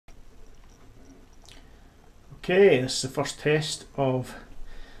Okay, this is the first test of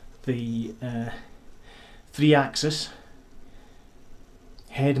the 3-axis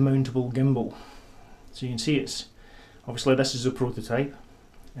head mountable gimbal. So you can see it's, obviously this is a prototype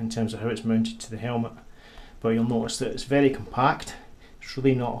in terms of how it's mounted to the helmet, but you'll notice that it's very compact. It's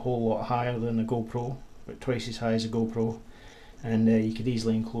really not a whole lot higher than a GoPro, about twice as high as a GoPro, and you could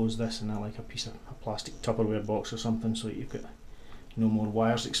easily enclose this in like a piece of a plastic Tupperware box or something, so that you've got no more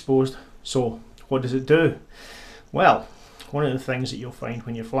wires exposed. So what does it do? Well, one of the things that you'll find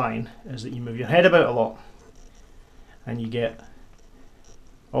when you're flying is that you move your head about a lot and you get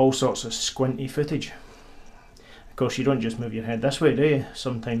all sorts of squinty footage. Of course, you don't just move your head this way, do you?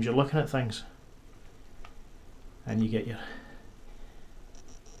 Sometimes you're looking at things and you get your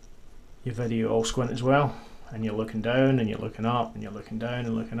video all squint as well, and you're looking down and you're looking up and you're looking down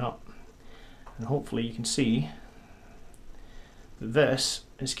and looking up, and hopefully you can see that this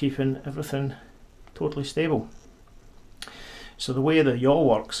is keeping everything totally stable. So the way the yaw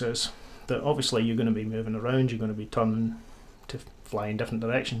works is that obviously you're going to be moving around, you're going to be turning to fly in different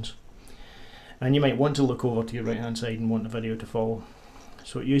directions, and you might want to look over to your right hand side and want the video to follow.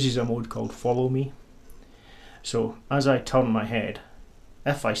 So it uses a mode called follow me. So as I turn my head,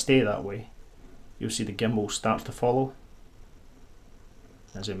 if I stay that way, you'll see the gimbal start to follow.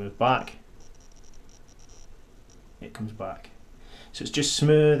 As I move back, it comes back. So it's just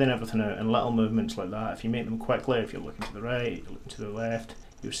smoothing everything out, and little movements like that, if you make them quickly, if you're looking to the right, you're looking to the left,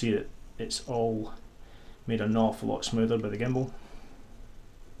 you'll see that it's all made an awful lot smoother by the gimbal.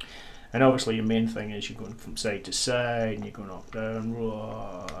 And obviously your main thing is you're going from side to side and you're going up, down,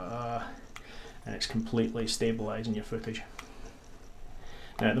 and it's completely stabilising your footage.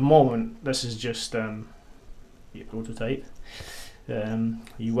 Now at the moment this is just a prototype.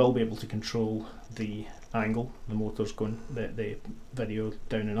 You will be able to control the angle the motor's going, the video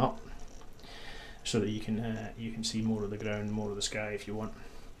down and up, so that you can see more of the ground, more of the sky if you want,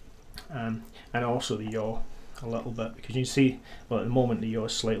 and also the yaw a little bit, because you can see, well, at the moment the yaw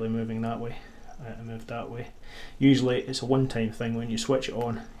is slightly moving that way. I moved that way. Usually it's a one-time thing. When you switch it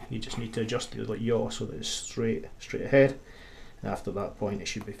on, you just need to adjust the yaw so that it's straight ahead, and after that point it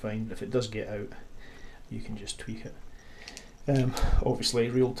should be fine. But if it does get out, you can just tweak it. Obviously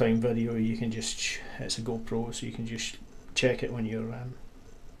real-time video, you can just, it's a GoPro, so you can just check it on your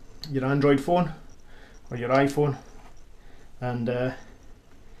Android phone or your iPhone, and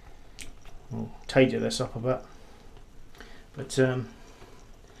we'll tidy this up a bit, but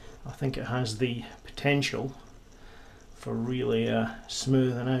I think it has the potential for really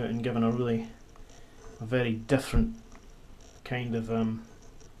smoothing out and giving a very different kind of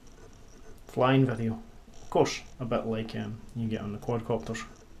flying video. Of course, a bit like you get on the quadcopters,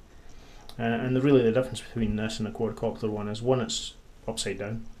 and really the difference between this and the quadcopter one is, one, it's upside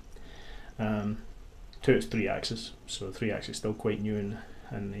down, 2, it's 3-axis, so 3-axis is still quite new in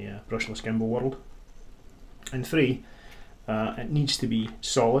the brushless gimbal world, and 3, it needs to be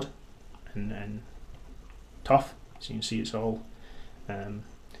solid and tough, so you can see it's all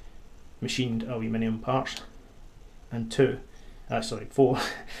machined aluminium parts, and 4,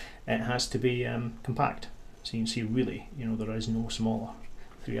 it has to be compact. So you can see, really, there is no smaller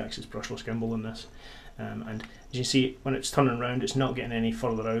 3-axis brushless gimbal in this, and as you see, when it's turning around, it's not getting any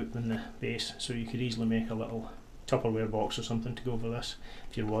further out than the base, so you could easily make a little Tupperware box or something to go over this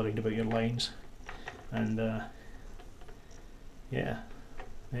if you're worried about your lines. And yeah,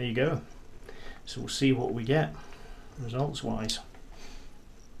 there you go. So we'll see what we get results wise.